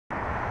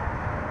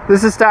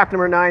This is stock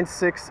number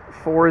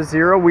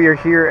 9640. We are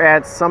here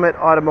at Summit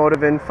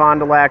Automotive in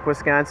Fond du Lac,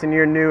 Wisconsin,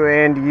 your new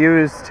and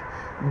used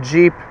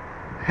Jeep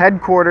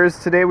headquarters.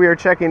 Today we are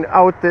checking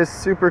out this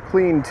super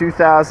clean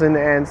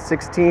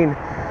 2016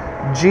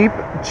 Jeep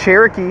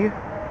Cherokee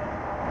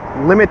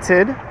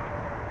Limited.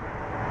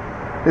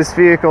 This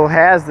vehicle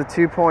has the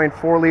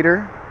 2.4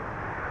 liter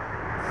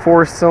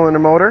 4-cylinder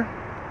motor.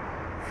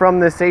 From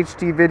this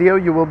HD video,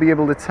 you will be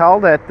able to tell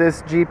that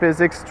this Jeep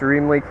is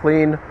extremely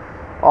clean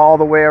all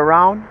the way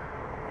around.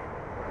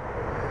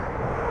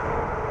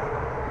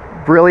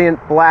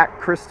 Brilliant black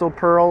crystal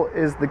pearl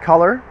is the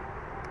color.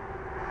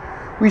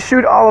 We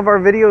shoot all of our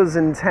videos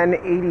in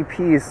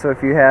 1080p, so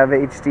if you have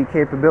HD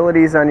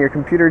capabilities on your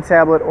computer,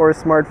 tablet, or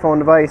smartphone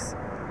device,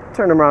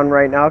 turn them around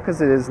right now because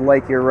it is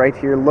like you're right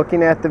here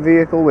looking at the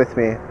vehicle with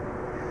me.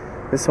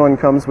 This one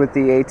comes with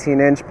the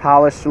 18-inch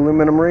polished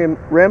aluminum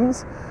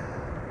rims,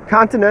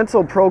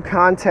 Continental Pro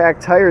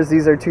Contact tires.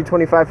 These are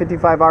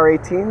 225/55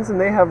 R18s, and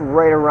they have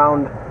right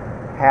around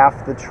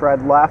half the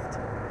tread left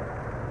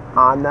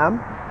on them.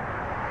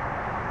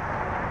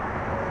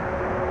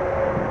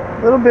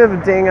 A little bit of a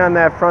ding on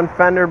that front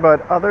fender,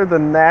 but other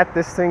than that,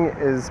 this thing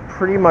is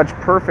pretty much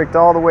perfect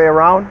all the way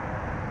around.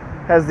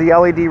 Has the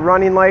LED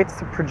running lights,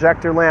 the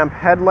projector lamp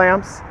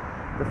headlamps,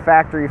 the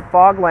factory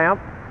fog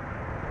lamp.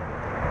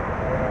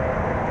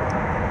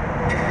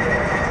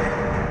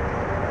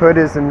 Hood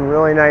is in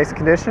really nice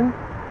condition.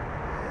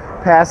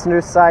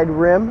 Passenger side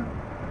rim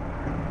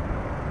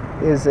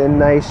is in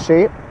nice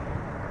shape.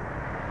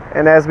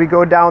 And as we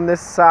go down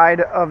this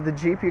side of the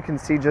Jeep, you can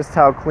see just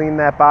how clean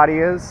that body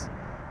is,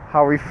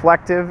 how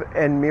reflective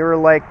and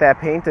mirror-like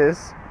that paint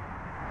is.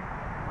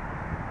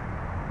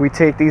 We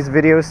take these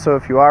videos so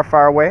if you are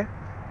far away,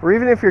 or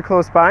even if you're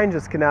close by and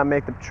just cannot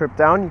make the trip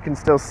down, you can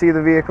still see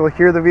the vehicle,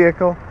 hear the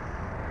vehicle,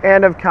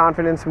 and have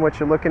confidence in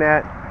what you're looking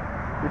at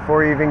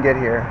before you even get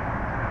here.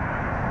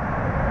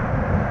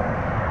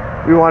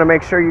 We want to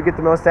make sure you get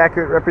the most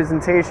accurate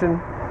representation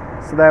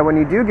so that when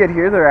you do get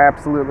here, there are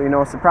absolutely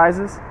no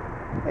surprises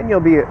and you'll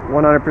be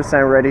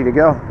 100% ready to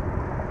go.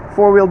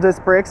 Four-wheel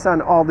disc brakes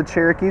on all the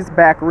Cherokees.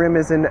 Back rim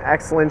is in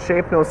excellent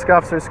shape, no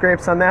scuffs or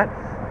scrapes on that.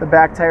 The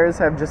back tires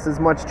have just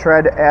as much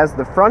tread as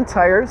the front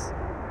tires.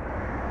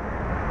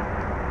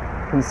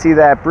 You can see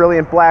that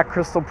brilliant black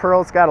crystal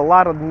pearl. It's got a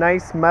lot of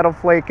nice metal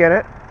flake in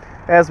it.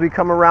 As we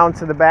come around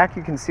to the back,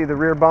 you can see the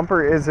rear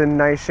bumper is in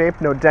nice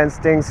shape, no dents,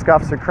 dings,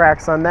 scuffs, or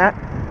cracks on that.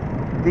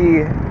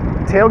 The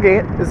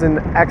tailgate is in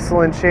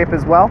excellent shape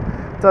as well.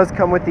 It does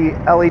come with the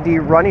LED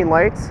running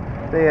lights.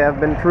 They have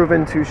been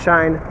proven to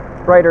shine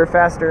brighter,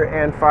 faster,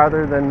 and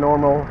farther than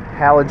normal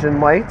halogen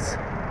lights,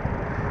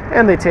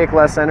 and they take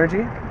less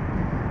energy.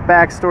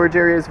 Back storage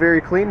area is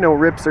very clean, no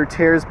rips or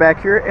tears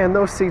back here, and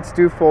those seats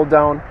do fold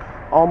down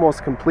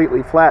almost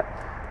completely flat.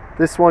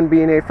 This one,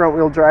 being a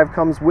front-wheel drive,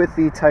 comes with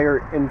the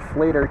tire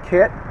inflator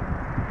kit,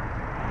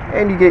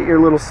 and you get your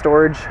little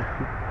storage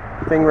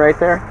thing right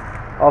there.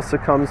 Also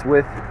comes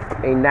with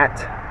a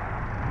net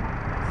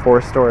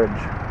for storage.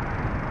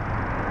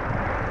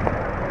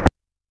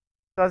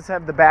 It does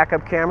have the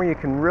backup camera. You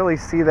can really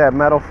see that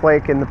metal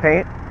flake in the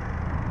paint.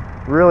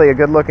 Really a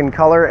good looking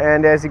color.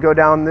 And as you go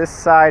down this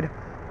side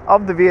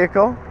of the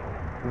vehicle,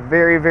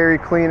 very, very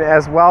clean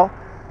as well.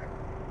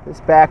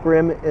 This back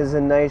rim is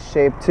in nice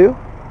shape too.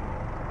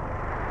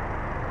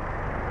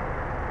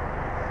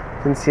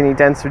 You can see any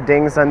dents or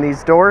dings on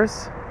these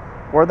doors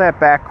or that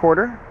back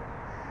quarter.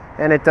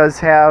 And it does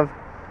have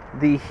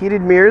the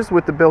heated mirrors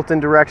with the built-in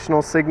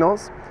directional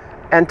signals,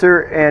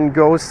 enter and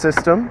go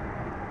system.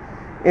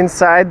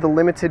 Inside, the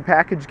limited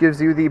package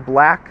gives you the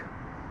black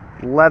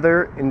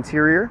leather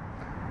interior.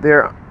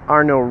 There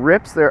are no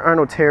rips, there are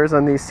no tears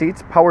on these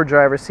seats. Power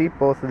driver seat,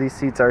 both of these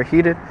seats are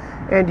heated,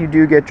 and you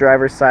do get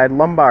driver's side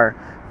lumbar.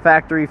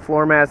 Factory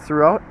floor mats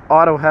throughout,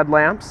 auto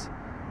headlamps,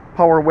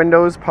 power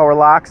windows, power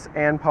locks,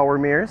 and power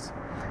mirrors.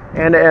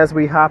 And as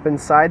we hop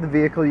inside the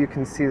vehicle, you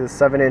can see the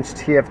 7-inch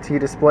TFT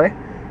display,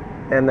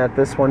 and that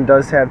this one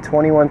does have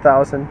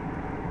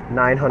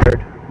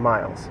 21,900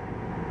 miles.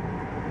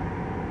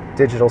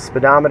 Digital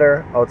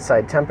speedometer,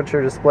 outside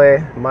temperature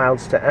display,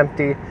 mileage to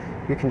empty.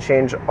 You can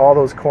change all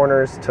those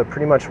corners to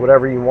pretty much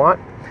whatever you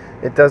want.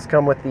 It does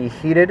come with the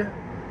heated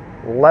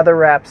leather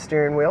wrapped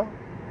steering wheel.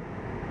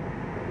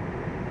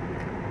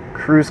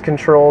 Cruise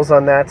controls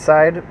on that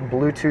side,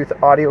 Bluetooth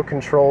audio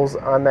controls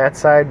on that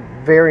side.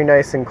 Very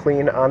nice and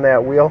clean on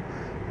that wheel.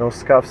 No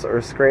scuffs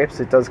or scrapes.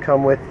 It does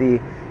come with the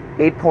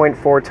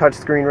 8.4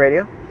 touchscreen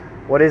radio.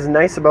 What is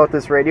nice about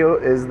this radio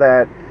is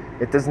that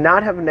it does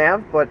not have a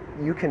nav, but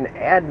you can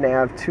add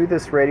nav to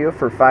this radio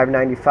for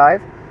 $5.95.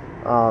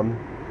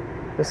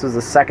 This was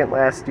the second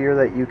last year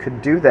that you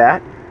could do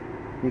that.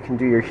 You can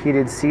do your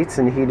heated seats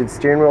and heated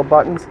steering wheel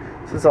buttons.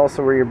 This is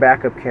also where your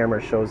backup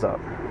camera shows up.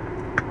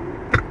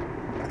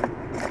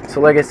 So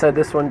like I said,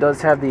 this one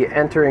does have the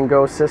enter and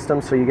go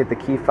system, so you get the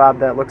key fob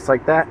that looks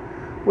like that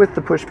with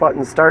the push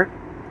button start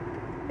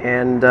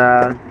and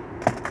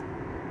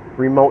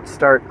remote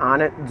start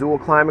on it. Dual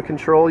climate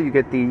control. You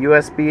get the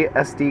USB,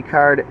 SD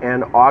card,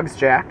 and aux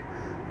jack.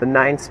 The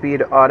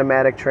 9-speed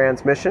automatic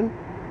transmission.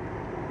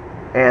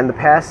 And the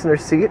passenger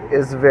seat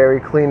is very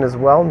clean as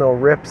well. No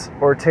rips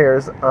or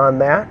tears on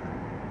that.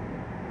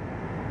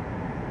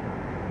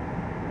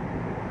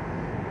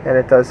 And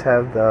it does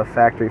have the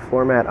factory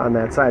floor mat on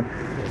that side.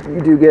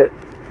 You do get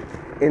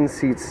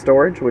in-seat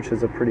storage, which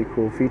is a pretty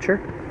cool feature.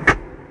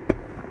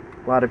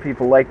 A lot of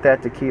people like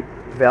that to keep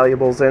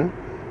valuables in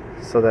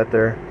so that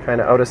they're kind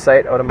of out of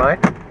sight, out of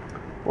mind.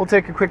 We'll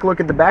take a quick look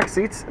at the back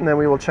seats and then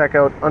we will check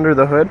out under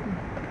the hood.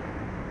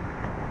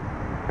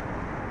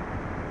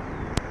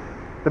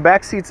 The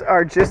back seats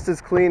are just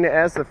as clean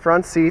as the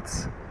front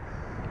seats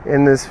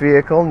in this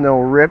vehicle. No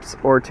rips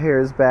or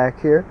tears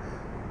back here.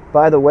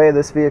 By the way,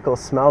 this vehicle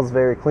smells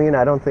very clean.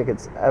 I don't think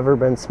it's ever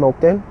been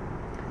smoked in.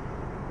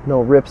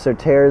 No rips or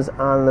tears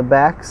on the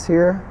backs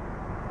here.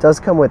 It does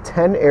come with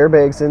 10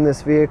 airbags in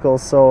this vehicle,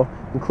 so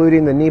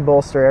including the knee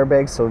bolster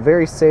airbags, so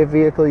very safe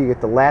vehicle. You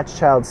get the Latch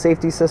child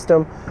safety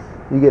system.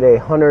 You get a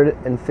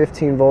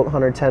 115 volt,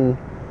 110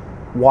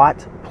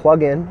 watt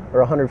plug-in, or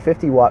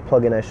 150 watt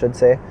plug-in, I should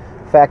say.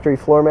 Factory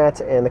floor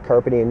mats, and the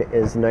carpeting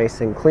is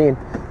nice and clean.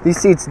 These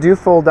seats do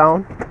fold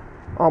down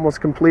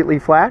almost completely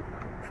flat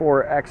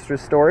for extra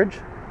storage.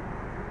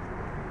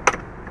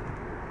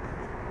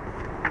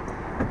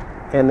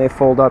 And they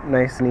fold up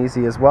nice and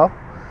easy as well.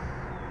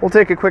 We'll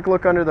take a quick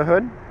look under the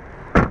hood.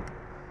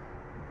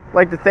 I'd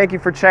like to thank you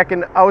for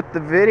checking out the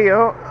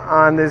video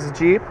on this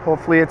Jeep.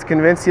 Hopefully it's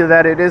convinced you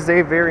that it is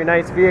a very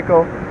nice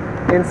vehicle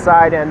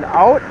inside and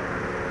out.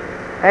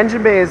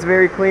 Engine bay is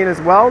very clean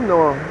as well.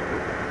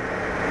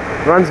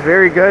 Runs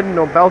very good,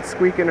 no belt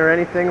squeaking or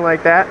anything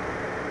like that.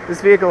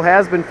 This vehicle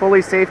has been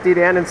fully safetied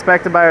and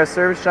inspected by our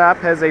service shop,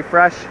 has a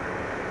fresh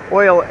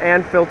oil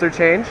and filter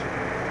change.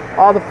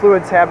 All the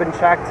fluids have been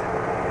checked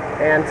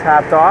and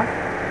topped off.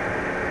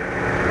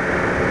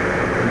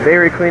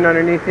 Very clean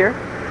underneath here.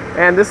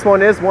 And this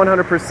one is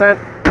 100%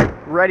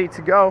 ready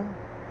to go.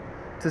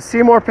 To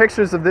see more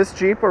pictures of this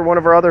Jeep or one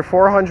of our other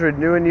 400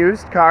 new and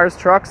used cars,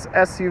 trucks,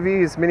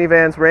 SUVs,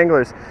 minivans,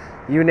 Wranglers,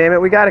 you name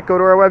it, we got it. Go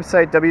to our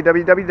website,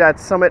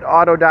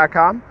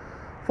 www.summitauto.com.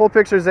 Full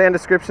pictures and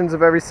descriptions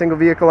of every single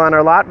vehicle on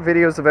our lot,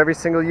 videos of every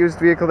single used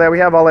vehicle that we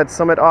have, all at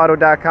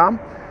summitauto.com.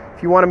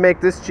 If you want to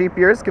make this Jeep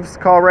yours, give us a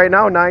call right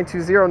now,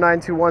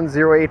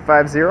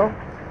 920-921-0850.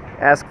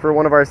 Ask for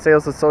one of our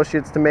sales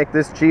associates to make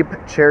this Jeep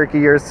Cherokee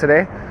yours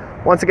today.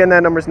 Once again,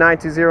 that number is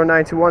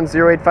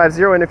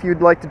 920-921-0850. And if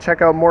you'd like to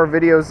check out more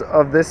videos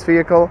of this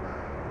vehicle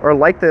or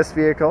like this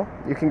vehicle,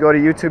 you can go to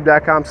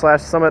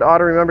youtube.com/summitauto.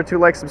 Remember to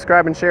like,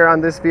 subscribe, and share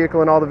on this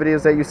vehicle and all the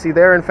videos that you see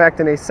there. In fact,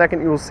 in a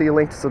second, you will see a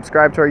link to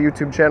subscribe to our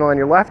YouTube channel on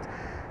your left,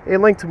 a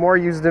link to more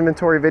used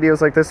inventory videos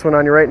like this one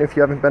on your right, and if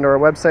you haven't been to our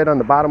website, on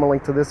the bottom, a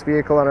link to this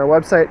vehicle on our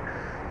website.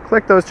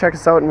 Click those, check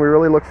us out, and we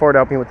really look forward to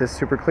helping you with this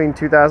super clean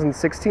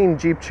 2016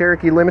 Jeep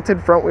Cherokee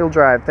Limited front-wheel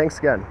drive. Thanks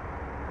again.